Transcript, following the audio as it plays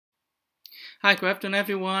Hi, good afternoon,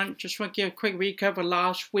 everyone. Just want to give a quick recap of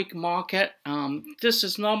last week market. This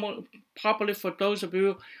is normal, probably for those of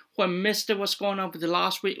you who missed what's going on with the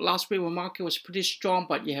last week. Last week, the market was pretty strong,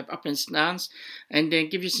 but you have up and downs. And then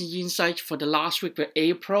give you some insights for the last week for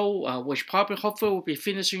April, which probably hopefully will be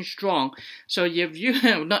finishing strong. So if you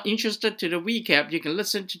are not interested to the recap, you can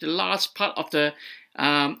listen to the last part of the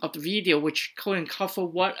video, which can cover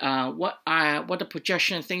what the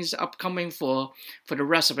projection things upcoming for the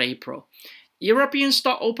rest of April. European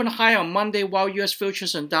stock opened higher on Monday, while U.S.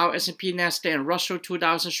 futures on Dow, S&P, Nasdaq, and Russell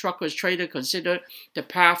 2000 struggled as traders considered the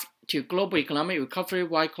path to global economic recovery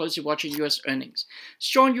while closely watching U.S. earnings.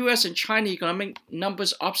 Strong U.S. and China economic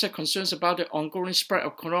numbers offset concerns about the ongoing spread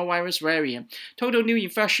of coronavirus variant. Total new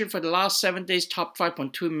infection for the last 7 days topped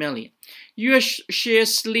 5.2 million. U.S.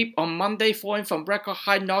 shares slipped on Monday, falling from record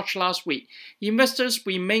high notch last week. Investors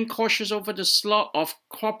remain cautious over the slot of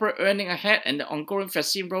corporate earnings ahead and the ongoing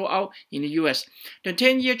vaccine rollout in the U.S. The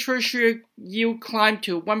 10-year Treasury yield climbed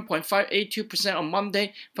to 1.582% on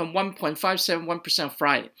Monday from 1.571% on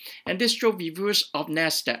Friday, and this drove reverse of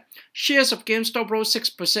Nasdaq. Shares of GameStop rose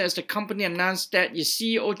 6% as the company announced that its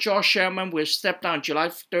CEO George Sherman will step down July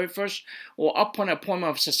 31st or upon appointment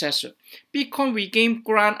of successor. Bitcoin regained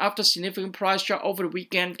ground after significant price drop over the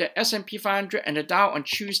weekend. The S&P 500 and the Dow on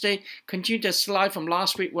Tuesday continued to slide from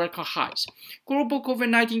last week's record highs. Global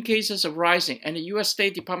COVID-19 cases are rising, and the U.S.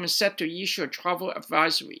 State Department set to issue a travel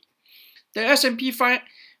advisory. The S&P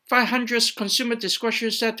 500's consumer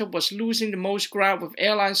discretionary sector was losing the most ground, with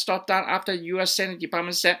airline stock down after the U.S. Senate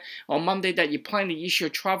Department said on Monday that it planned to issue a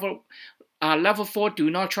travel level 4 do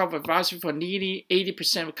not travel advisory for nearly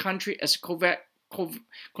 80% of the country as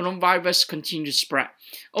coronavirus continues to spread.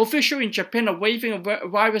 Officials in Japan are waiving a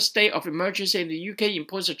virus state of emergency, and the UK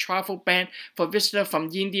imposed a travel ban for visitors from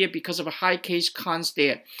India because of a high case counts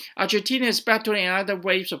there. Argentina is battling another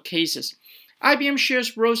wave of cases. IBM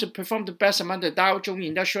shares rose and performed the best among the Dow Jones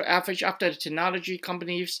Industrial Average after the technology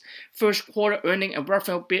company's first quarter earnings and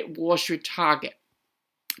revenue beat Wall Street target.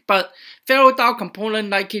 But fellow Dow component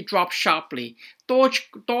Nike dropped sharply.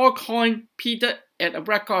 Dogecoin peaked at a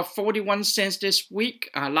record of 41 cents last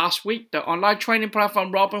week. The online trading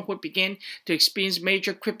platform Robinhood began to experience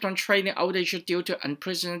major crypto trading outages due to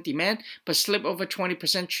unprecedented demand, but slipped over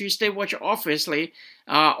 20% Tuesday, which obviously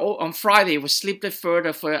on Friday was slipped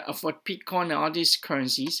further for Bitcoin and all these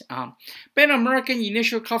currencies. Bank of America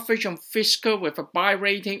initial coverage on fiscal with a buy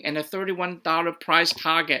rating and a $31 price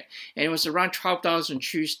target, and it was around $12 on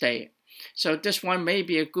Tuesday. So this one may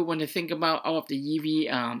be a good one to think about out of the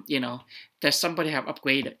EV, that somebody have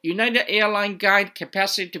upgraded. United Airlines guide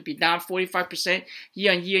capacity to be down 45%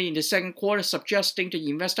 year-on-year in the second quarter, suggesting the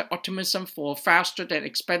investor optimism for faster than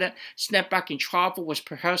expected snapback in travel was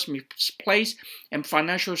perhaps misplaced, and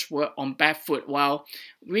financials were on bad foot. While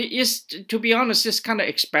to be honest, it's kind of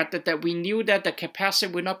expected that we knew that the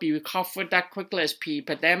capacity would not be recovered that quickly as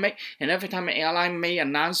pre-pandemic, and every time an airline made an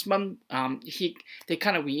announcement, they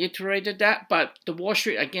kind of reiterated that. But the Wall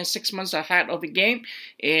Street, again, 6 months ahead of the game,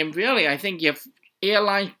 and really, I think if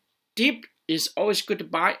airline dip is always good to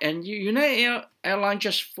buy. And United Airlines,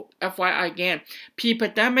 just FYI again,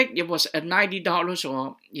 pre-pandemic it was at $90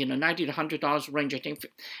 or $90 to $100 range, I think,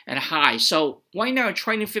 at high. So right now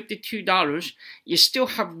trading $52, you still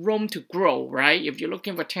have room to grow, right? If you're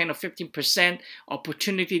looking for 10 or 15%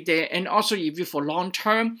 opportunity there, and also if you're for long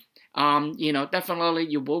term, definitely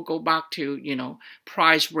you will go back to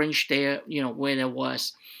price range there, where it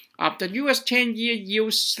was. The U.S. 10-year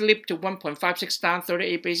yield slipped to 1.56, down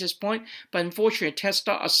 38 basis points, but unfortunately,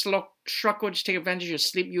 Tesla struggled to take advantage of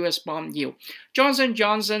sleep U.S. bond yield. Johnson &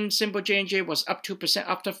 Johnson, symbol J&J, was up 2%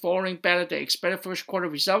 after falling better than expected first quarter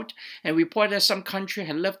result, and reported that some countries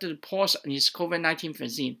had lifted the pause on its COVID-19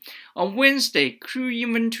 vaccine. On Wednesday, crude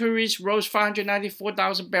inventories rose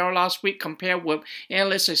 594,000 barrels last week, compared with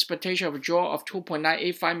analysts' expectation of a draw of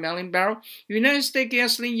 2.985 million barrels. United States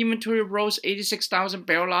gasoline inventory rose 86,000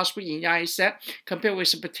 barrels last week in the United States, compared with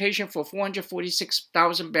expectation for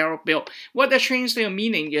 446,000 barrel build. What that translates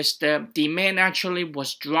meaning is the demand actually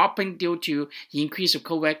was dropping due to the increase of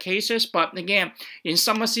COVID cases. But again, in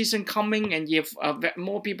summer season coming, and if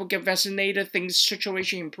more people get vaccinated,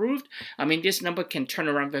 situation improved. This number can turn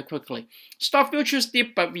around very quickly. Stock futures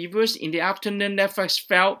dipped but reversed in the afternoon. Netflix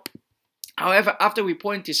fell. However, after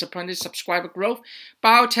reporting disappointed subscriber growth,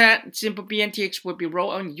 biotech symbol BNTX will be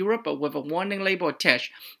rolled out in Europe, but with a warning label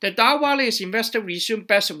attached. The Dow Valley as investors resume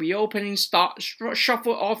best reopening stock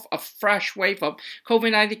shuffle off a fresh wave of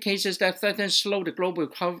COVID-19 cases that threaten to slow the global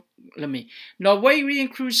economy. Norwegian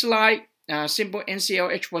cruise line symbol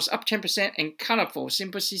NCLH was up 10%, and Colorful,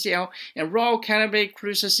 symbol CCL, and Royal Canopy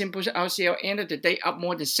Cruiser, symbol RCL, ended the day up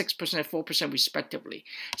more than 6% and 4% respectively.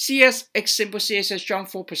 CSX, symbol CSS,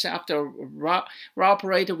 jumped 4% after raw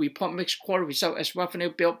operator report mixed quarter result as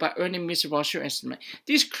revenue built by earning miss ratio estimate.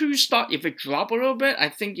 This cruise stock, if it drop a little bit, I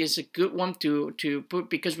think is a good one to put,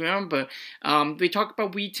 because remember, we talk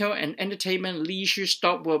about retail and entertainment, leisure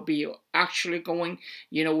stock will be actually going,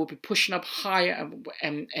 will be pushing up higher,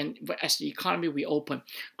 and as the economy reopen.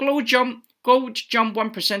 Gold jumped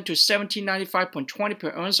 1% to 1795.20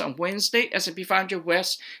 per ounce on Wednesday. S&P 500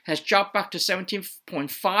 West has dropped back to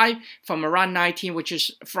 17.5 from around 19, which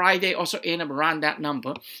is Friday, also ended up around that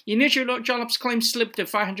number. Initial jobs claim slipped to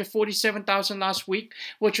 547,000 last week,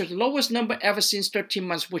 which was the lowest number ever since 13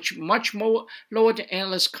 months, which much more lower than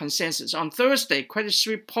analyst consensus. On Thursday, Credit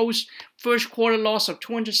Suisse post first quarter loss of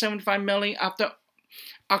 $275 million after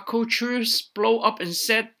Acculture's blow up and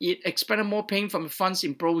said it expected more pain from the fund's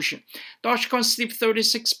implosion. Dogecoin slipped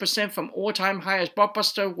 36% from all-time high as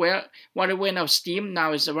Blockbuster, while it went out of steam.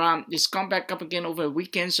 Now it's gone back up again over the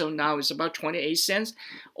weekend, so now it's about 28 cents.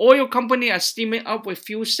 Oil company are steaming up with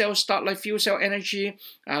fuel cell stock like Fuel Cell Energy,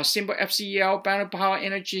 symbol FCEL, Banner Power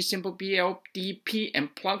Energy, symbol BLDP,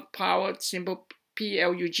 and Plug Power, symbol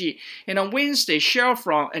PLUG. And on Wednesday,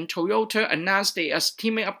 Chevron and Toyota announced they are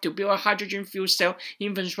teaming up to build a hydrogen fuel cell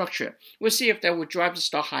infrastructure. We'll see if that will drive the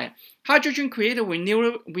stock higher. Hydrogen created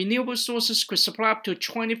renewable sources could supply up to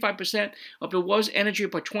 25% of the world's energy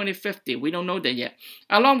by 2050. We don't know that yet.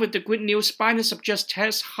 Along with the good news, Biden suggests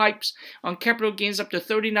tax hikes on capital gains up to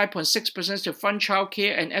 39.6% to fund child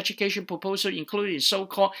care and education proposal, including the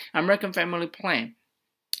so-called American Family Plan.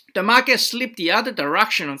 The market slipped the other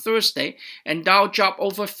direction on Thursday, and Dow dropped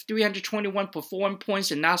over 321.41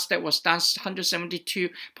 points, and Nasdaq was down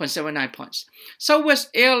 172.79 points. Southwest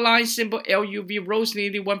Airlines, symbol LUV, rose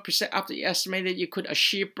nearly 1% after it estimated it could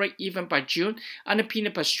achieve break-even by June,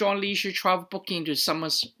 underpinned by strong leisure travel booking into summer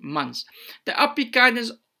months. The upbeat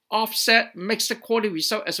guidance offset makes the quarterly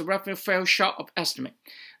result as the revenue fell short of estimate.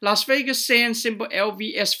 Las Vegas Sands, symbol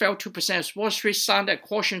LVS, fell 2% as Wall Street sounded a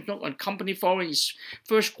caution note on company following its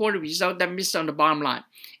first quarter result that missed on the bottom line.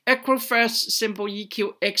 Equifax, symbol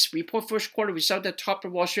EQX, report first quarter result that topped the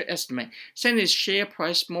Wall Street estimate, sending its share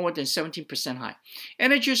price more than 17% high.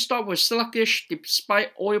 Energy stock was sluggish despite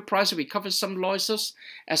oil price recovered some losses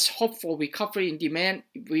as hope for recovery in demand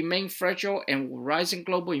remained fragile and rising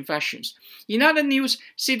global infections. In other news,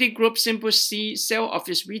 Citigroup, symbol C, sale of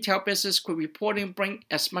its retail business could reporting bring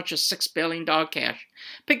as much as $6 billion cash.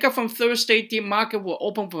 Pick up from Thursday, the market will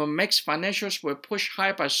open with a mixed. Financials were pushed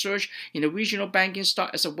higher by surge in the regional banking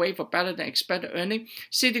stock as a wave of better than expected earnings.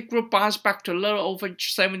 Citigroup bounced back to a little over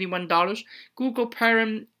 $71. Google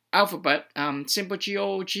parent Alphabet, symbol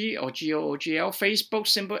GOOG or GOOGL, Facebook,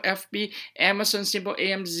 symbol FB, Amazon, symbol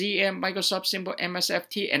AMZM, Microsoft, symbol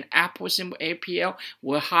MSFT, and Apple, symbol APL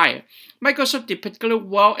were higher. Microsoft did particularly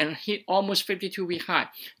well and hit almost 52-week high.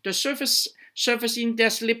 The Surface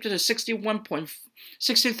Index lifted to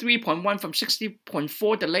 63.1 from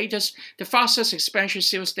 60.4, the latest. The fastest expansion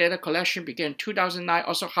sales data collection began in 2009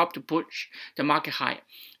 also helped to push the market higher.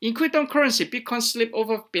 In cryptocurrency, Bitcoin slipped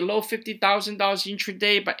over below $50,000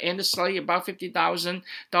 intraday but ended slightly above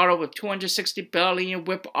 $50,000 with $260 billion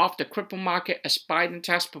whipped off the crypto market as Biden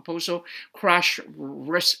tax proposal crashed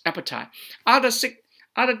risk appetite. Other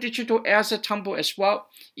digital assets tumbled as well.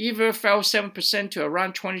 Ether fell 7% to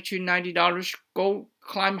around $22.90. Gold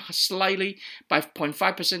climbed slightly by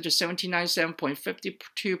 0.5% to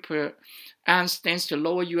 $79.752 per ounce thanks to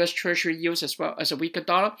lower U.S. Treasury yields as well as a weaker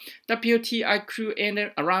dollar. WTI crude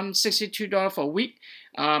ended around $62 for a week.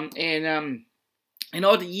 And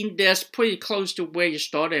all the index pretty close to where you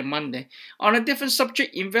started on Monday. On a different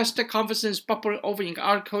subject, investor confidence is bubbling over in the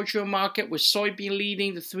agricultural market with soybean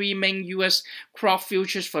leading the three main U.S. crop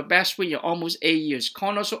futures for best week in almost 8 years.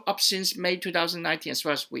 Corn also up since May 2019 as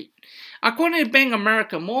well as wheat. According to Bank of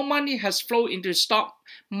America, more money has flowed into the stock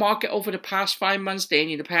market over the past 5 months than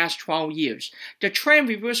in the past 12 years. The trend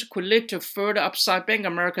reversal could lead to further upside, Bank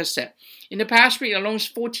of America said. In the past week alone,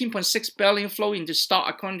 $14.6 billion flowed into stock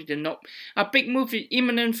according to the note. A big move is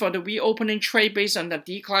imminent for the reopening trade based on the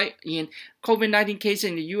decline in COVID-19 cases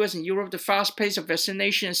in the US and Europe, the fast pace of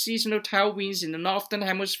vaccination and seasonal tailwinds in the Northern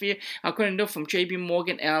Hemisphere, according to from JP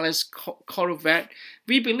Morgan analyst Corvette.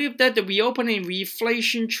 We believe that the reopening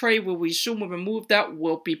reflation trade will resume with a move that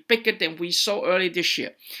will be bigger than we saw early this year.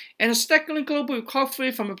 year. And a staggering global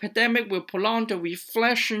recovery from a pandemic will prolong the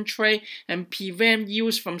reflation trade and prevent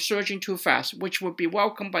yields from surging too fast, which would be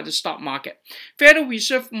welcomed by the stock market. Federal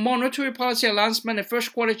Reserve monetary policy announcement and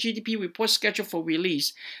first quarter GDP report scheduled for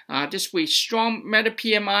release this week. Strong meta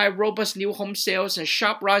PMI, robust new home sales, and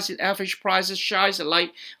sharp rise in average prices shines a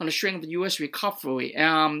light on the strength of the U.S. recovery.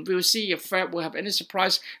 We'll see if Fed will have any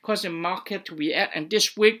surprise causing the market to react. And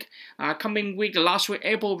this week, coming week, the last week,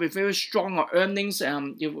 April will be very strong on earnings.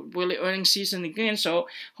 Really earnings season again. So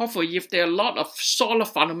hopefully, if there are a lot of solid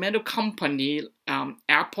fundamental company,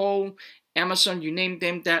 Apple, Amazon, you name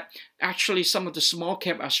them, that actually some of the small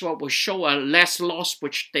cap as well will show a less loss,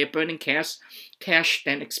 which they're burning cash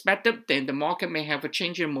than expected, then the market may have a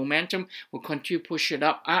change in momentum, will continue to push it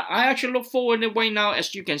up. I actually look forward in a way now.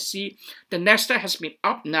 As you can see, the Nasdaq has been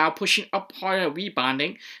up now, pushing up higher,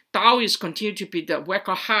 rebounding. Dow is continuing to be the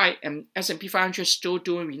record high, and S&P 500 is still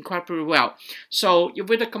doing incredibly well. So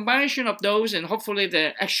with a combination of those, and hopefully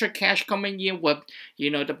the extra cash coming in with, the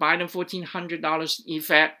Biden $1,400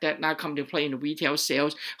 effect that now come to play in the retail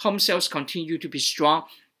sales, home sales continue to be strong.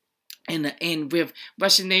 And with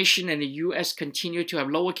vaccination and the U.S. continue to have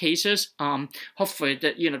lower cases, hopefully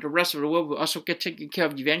that the rest of the world will also get taken care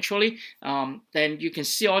of eventually. Then you can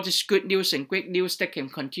see all this good news and great news that can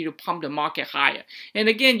continue to pump the market higher. And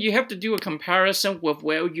again, you have to do a comparison with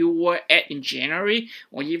where you were at in January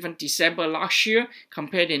or even December last year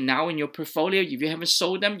compared to now in your portfolio. If you haven't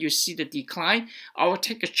sold them, you see the decline. I will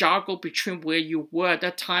take a joggle between where you were at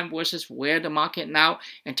that time versus where the market now,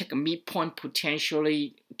 and take a midpoint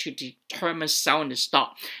potentially to determine selling the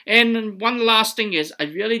stock. And one last thing is, I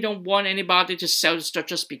really don't want anybody to sell the stock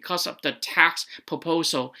just because of the tax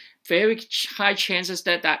proposal. Very high chances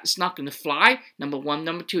that it's not going to fly, number one.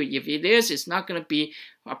 Number two, if it is, it's not going to be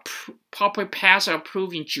properly passed or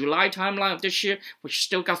approved in July timeline of this year, which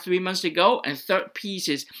still got 3 months to go. And third piece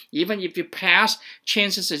is, even if it pass,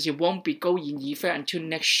 chances is it won't be going in effect until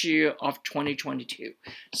next year of 2022.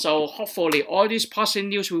 So hopefully all these positive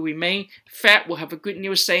news will remain. Fed will have a good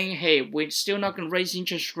news saying, hey, we're still not going to raise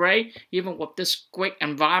interest rate, even with this great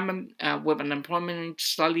environment with unemployment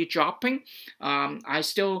slightly dropping.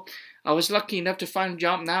 I was lucky enough to find a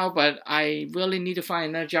job now, but I really need to find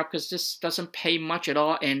another job because this doesn't pay much at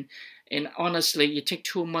all. And honestly, it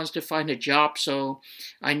takes 2 months to find a job. So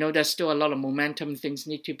I know there's still a lot of momentum. Things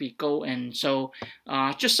need to be going. So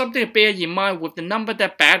just something to bear in mind. With the number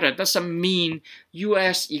that better doesn't mean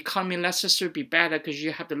U.S. economy necessarily be better, because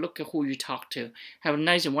you have to look at who you talk to. Have a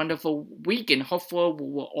nice and wonderful week, and hopefully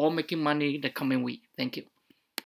we will all making money the coming week. Thank you.